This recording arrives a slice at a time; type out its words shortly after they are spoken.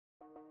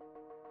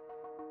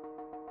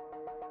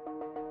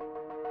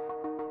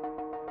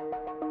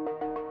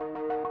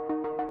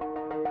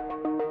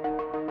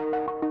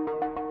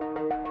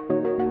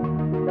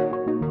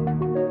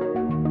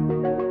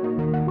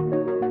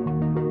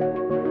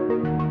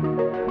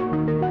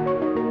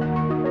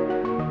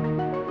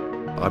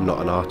I'm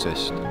not an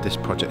artist. This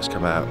project's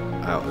come out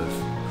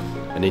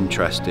of an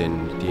interest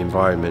in the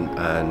environment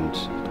and,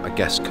 I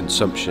guess,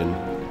 consumption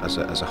as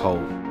a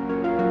whole.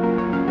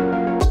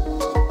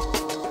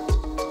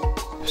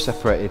 We've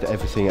separated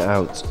everything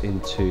out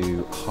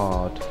into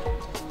hard,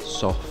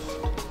 soft,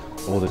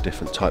 all the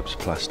different types of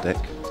plastic.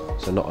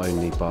 So not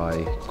only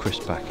by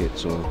crisp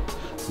packets or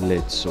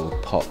lids or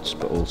pots,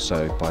 but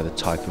also by the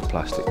type of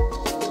plastic.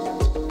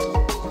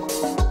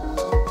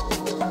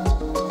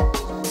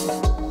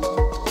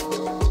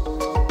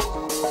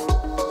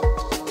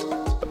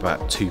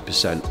 About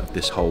 2% of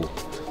this whole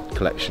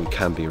collection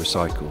can be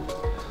recycled.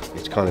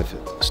 It's kind of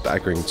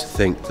staggering to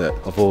think that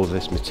of all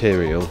this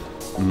material,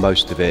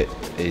 most of it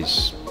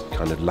is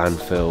kind of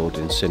landfilled,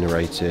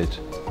 incinerated,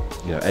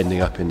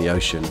 ending up in the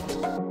ocean.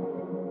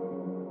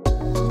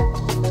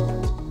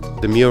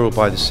 The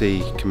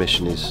Mural-by-the-Sea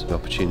commission is an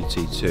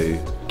opportunity to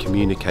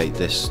communicate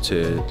this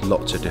to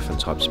lots of different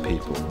types of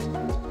people.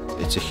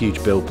 It's a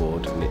huge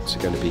billboard, and it's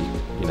going to be,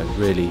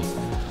 really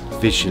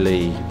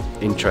visually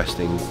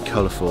interesting,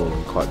 colourful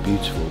and quite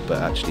beautiful,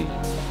 but actually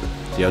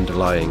the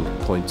underlying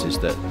point is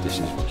that this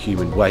is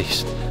human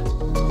waste.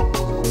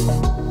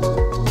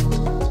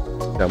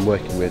 I'm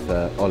working with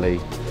Ollie,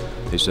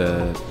 who's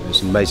an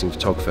amazing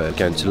photographer,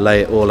 going to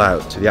lay it all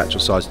out to the actual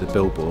size of the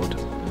billboard.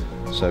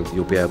 So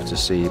you'll be able to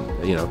see,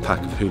 a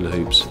pack of hula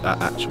hoops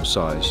at actual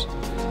size.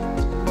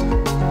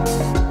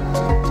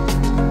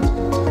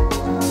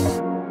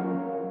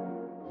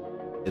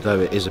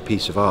 Though it is a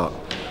piece of art,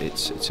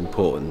 it's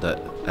important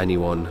that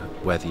anyone,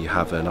 whether you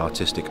have an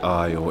artistic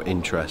eye or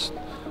interest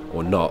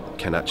or not,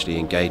 can actually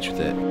engage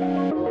with it.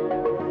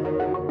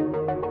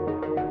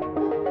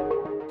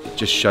 It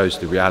just shows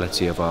the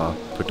reality of our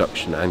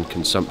production and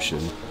consumption,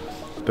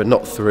 but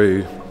not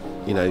through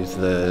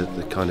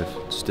the kind of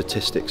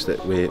statistics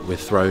that we're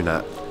thrown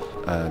at.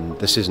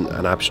 This isn't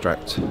an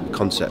abstract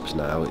concept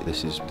now.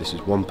 This is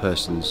one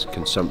person's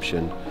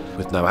consumption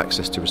with no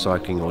access to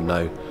recycling or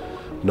no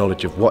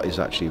knowledge of what is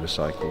actually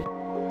recycled.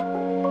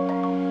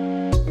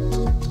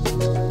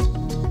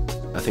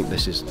 I think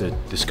this is the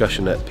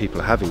discussion that people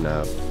are having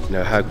now.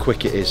 How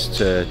quick it is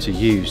to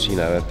use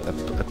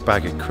a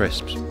bag of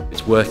crisps.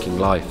 Its working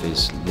life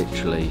is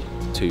literally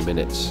 2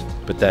 minutes,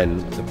 but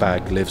then the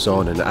bag lives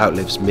on and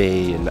outlives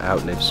me and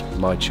outlives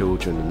my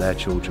children and their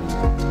children.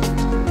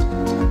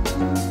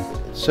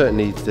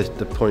 Certainly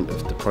the point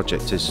of the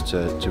project is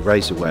to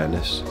raise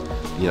awareness.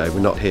 We're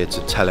not here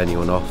to tell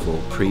anyone off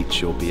or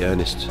preach or be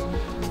earnest.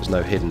 There's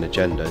no hidden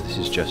agenda. This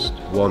is just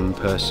one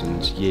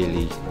person's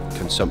yearly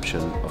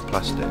consumption of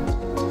plastic.